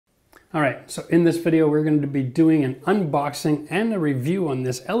All right, so in this video, we're going to be doing an unboxing and a review on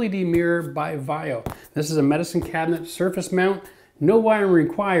this LED mirror by Viio. This is a medicine cabinet surface mount, no wiring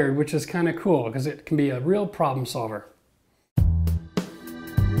required, which is kind of cool because it can be a real problem solver.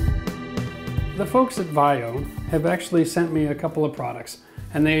 The folks at Viio have actually sent me a couple of products,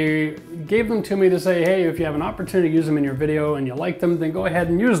 and they gave them to me to say, hey, if you have an opportunity to use them in your video and you like them, then go ahead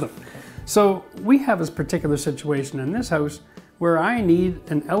and use them. So we have this particular situation in this house where I need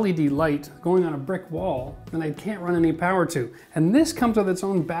an LED light going on a brick wall and I can't run any power to. And this comes with its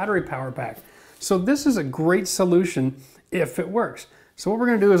own battery power pack. So this is a great solution if it works. So what we're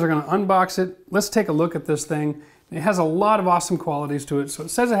gonna do is we're gonna unbox it. Let's take a look at this thing. It has a lot of awesome qualities to it. So it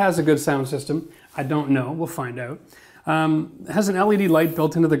says it has a good sound system. I don't know, we'll find out. It has an LED light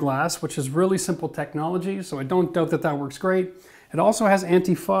built into the glass, which is really simple technology, so I don't doubt that that works great. It also has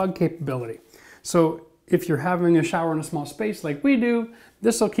anti-fog capability. So if you're having a shower in a small space like we do,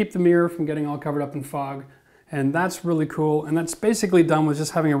 this will keep the mirror from getting all covered up in fog. And that's really cool. And that's basically done with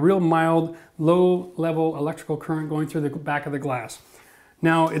just having a real mild, low level electrical current going through the back of the glass.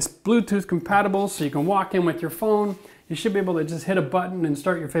 Now it's Bluetooth compatible, so you can walk in with your phone. You should be able to just hit a button and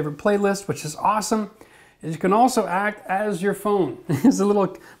start your favorite playlist, which is awesome. You can also act as your phone. There's a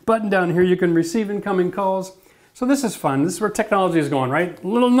little button down here. You can receive incoming calls. So this is fun. This is where technology is going, right?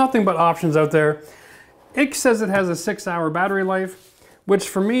 Nothing but options out there. It says it has a 6-hour battery life, which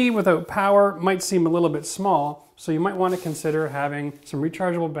for me, without power, might seem a little bit small. So you might want to consider having some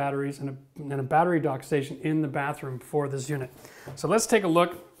rechargeable batteries and a battery dock station in the bathroom for this unit. So let's take a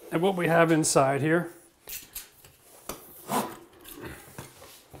look at what we have inside here.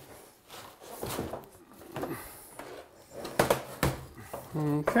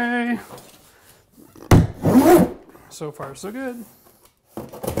 Okay. So far, so good.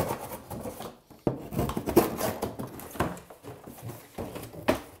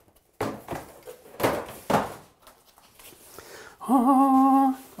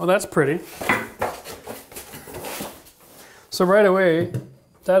 Oh, that's pretty. So right away,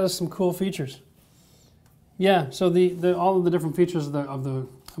 that is some cool features. Yeah, so all of the different features of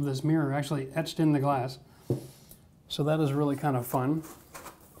this mirror are actually etched in the glass. So that is really kind of fun.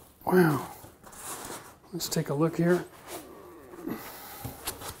 Wow. Let's take a look here.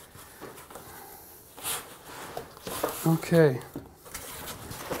 Okay.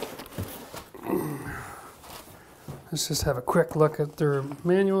 Let's just have a quick look at their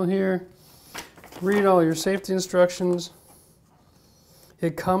manual here. Read all your safety instructions.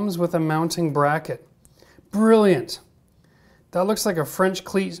 It comes with a mounting bracket. Brilliant. That looks like a French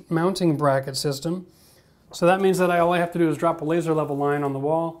cleat mounting bracket system. So that means that all I have to do is drop a laser level line on the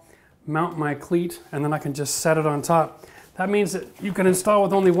wall, mount my cleat, and then I can just set it on top. That means that you can install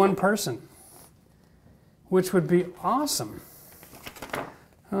with only one person, which would be awesome.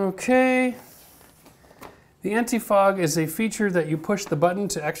 Okay. The anti-fog is a feature that you push the button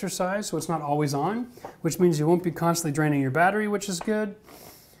to exercise, so it's not always on, which means you won't be constantly draining your battery, which is good.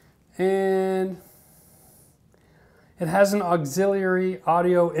 And it has an auxiliary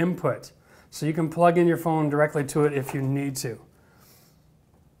audio input, so you can plug in your phone directly to it if you need to.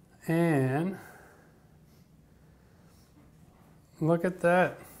 And look at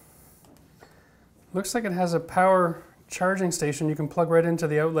that. Looks like it has a power charging station you can plug right into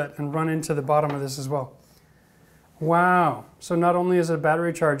the outlet and run into the bottom of this as well. Wow. So not only is it a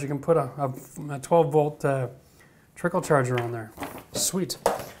battery charge, you can put a 12-volt trickle charger on there. Sweet.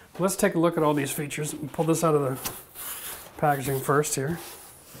 Let's take a look at all these features. Pull this out of the packaging first here.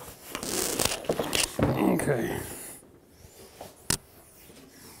 Okay.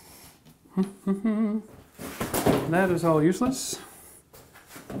 That is all useless.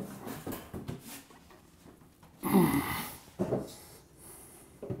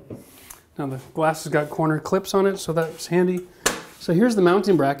 Now the glass has got corner clips on it, so that's handy. So here's the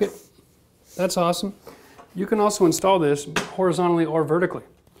mounting bracket. That's awesome. You can also install this horizontally or vertically.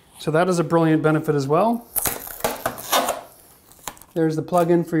 So that is a brilliant benefit as well. There's the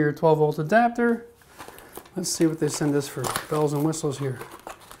plug-in for your 12-volt adapter. Let's see what they send us for bells and whistles here.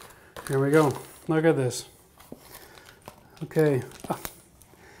 Here we go. Look at this. Okay. Oh,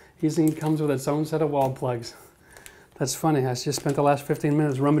 this thing comes with its own set of wall plugs. That's funny. I just spent the last 15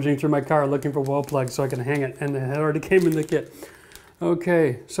 minutes rummaging through my car looking for wall plugs so I can hang it, and it already came in the kit.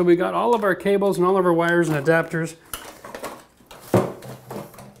 Okay, so we got all of our cables and all of our wires and adapters.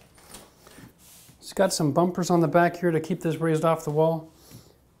 It's got some bumpers on the back here to keep this raised off the wall.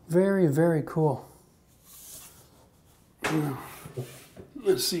 Very, very cool.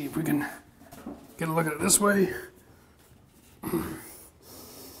 Let's see if we can get a look at it this way.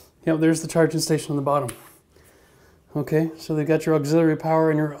 Yep, there's the charging station on the bottom. Okay, so they got your auxiliary power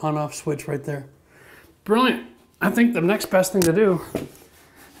and your on-off switch right there. Brilliant. I think the next best thing to do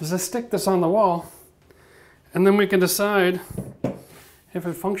is to stick this on the wall, and then we can decide if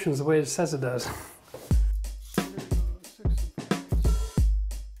it functions the way it says it does.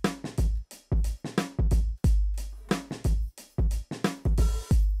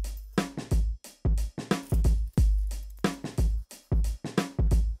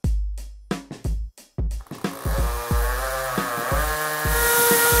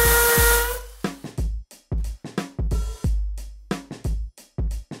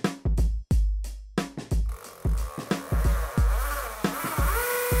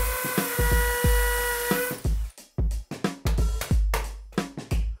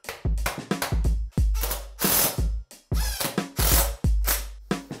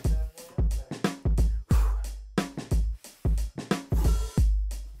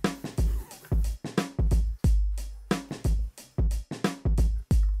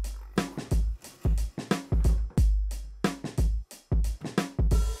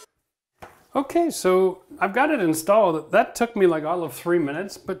 Okay, so I've got it installed. That took me like all of 3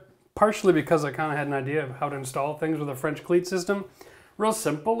 minutes, but partially because I kind of had an idea of how to install things with a French cleat system. Real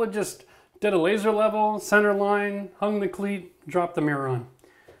simple. It just did a laser level, center line, hung the cleat, dropped the mirror on.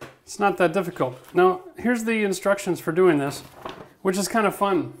 It's not that difficult. Now, here's the instructions for doing this, which is kind of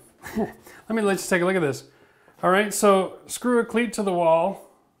fun. Let's take a look at this. All right, so screw a cleat to the wall,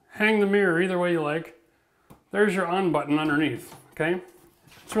 hang the mirror either way you like. There's your on button underneath, okay?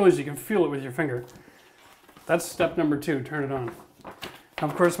 It's really easy, you can feel it with your finger. That's step number 2, turn it on. Now,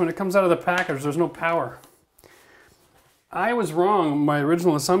 of course, when it comes out of the package, there's no power. I was wrong in my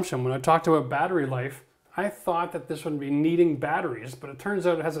original assumption. When I talked about battery life, I thought that this would be needing batteries, but it turns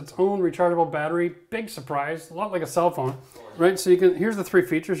out it has its own rechargeable battery. Big surprise, a lot like a cell phone, right? So here's the 3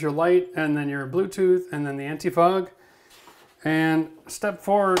 features, your light, and then your Bluetooth, and then the anti-fog. And step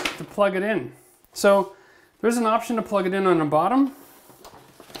 4, to plug it in. So there's an option to plug it in on the bottom.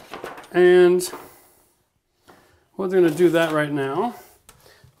 And we're going to do that right now.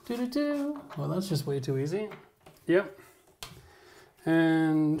 Well, that's just way too easy. Yep.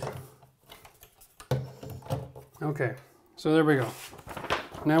 And okay, so there we go.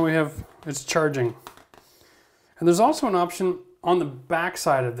 Now it's charging. And there's also an option on the back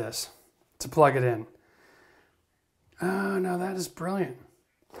side of this to plug it in. Oh, now that is brilliant.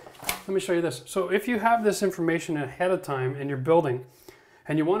 Let me show you this. So if you have this information ahead of time in your building,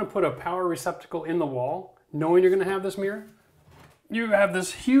 and you want to put a power receptacle in the wall, knowing you're going to have this mirror, you have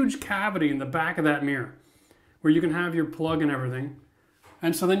this huge cavity in the back of that mirror where you can have your plug and everything.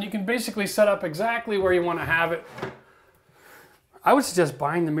 And so then you can basically set up exactly where you want to have it. I would suggest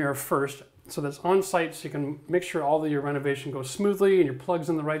buying the mirror first so that's on site so you can make sure all of your renovation goes smoothly and your plug's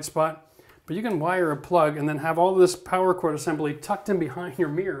in the right spot. But you can wire a plug and then have all this power cord assembly tucked in behind your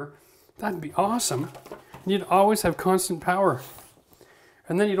mirror. That'd be awesome. You'd always have constant power.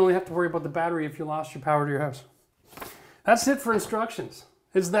 And then you'd only have to worry about the battery if you lost your power to your house. That's it for instructions.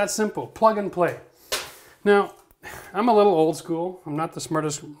 It's that simple. Plug and play. Now, I'm a little old school. I'm not the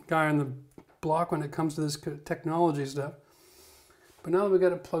smartest guy on the block when it comes to this technology stuff. But now that we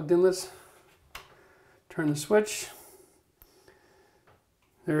got it plugged in, let's turn the switch.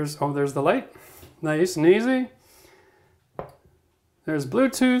 There's the light. Nice and easy. There's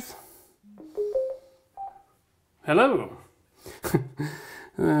Bluetooth. Hello.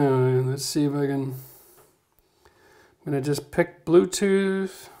 Let's see if I'm going to just pick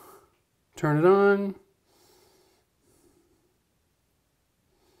Bluetooth, turn it on.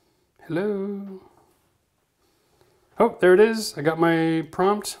 Hello. Oh, there it is. I got my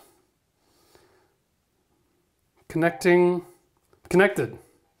prompt. Connected.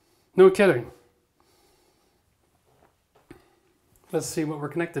 No kidding. Let's see what we're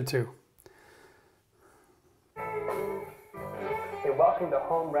connected to. Welcome to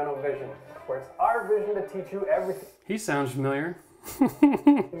Home Renovision, where it's our vision to teach you everything. He sounds familiar. You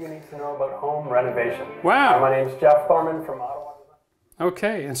need to know about home renovation. Wow. My name's Jeff Thorman from Ottawa.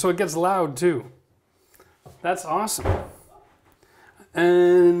 Okay, and so it gets loud too. That's awesome.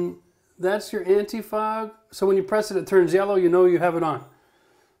 And that's your anti-fog. So when you press it, it turns yellow, you know you have it on.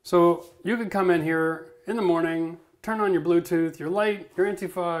 So you could come in here in the morning, turn on your Bluetooth, your light, your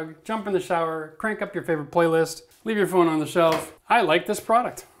anti-fog, jump in the shower, crank up your favorite playlist, leave your phone on the shelf. I like this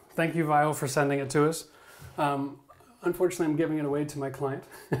product. Thank you, Viio, for sending it to us. Unfortunately, I'm giving it away to my client.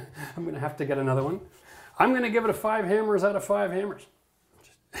 I'm going to have to get another one. I'm going to give it a 5 hammers out of 5 hammers.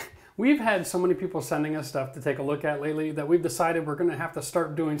 We've had so many people sending us stuff to take a look at lately that we've decided we're going to have to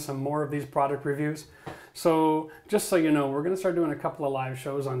start doing some more of these product reviews. So just so you know, we're going to start doing a couple of live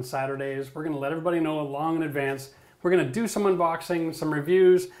shows on Saturdays. We're going to let everybody know long in advance We're gonna do some unboxing, some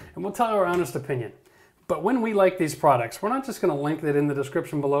reviews, and we'll tell you our honest opinion. But when we like these products, we're not just gonna link it in the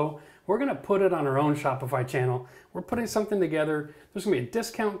description below. We're gonna put it on our own Shopify channel. We're putting something together. There's gonna be a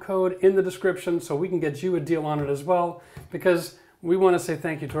discount code in the description so we can get you a deal on it as well, because we want to say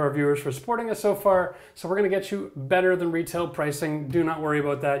thank you to our viewers for supporting us so far. So we're going to get you better than retail pricing. Do not worry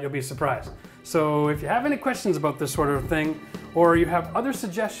about that. You'll be surprised. So if you have any questions about this sort of thing, or you have other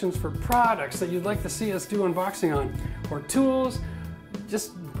suggestions for products that you'd like to see us do unboxing on, or tools,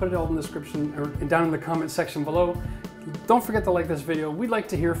 just put it all in the description or down in the comment section below. Don't forget to like this video. We'd like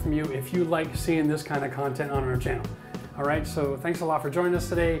to hear from you if you like seeing this kind of content on our channel. All right, so thanks a lot for joining us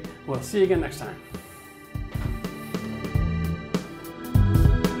today. We'll see you again next time.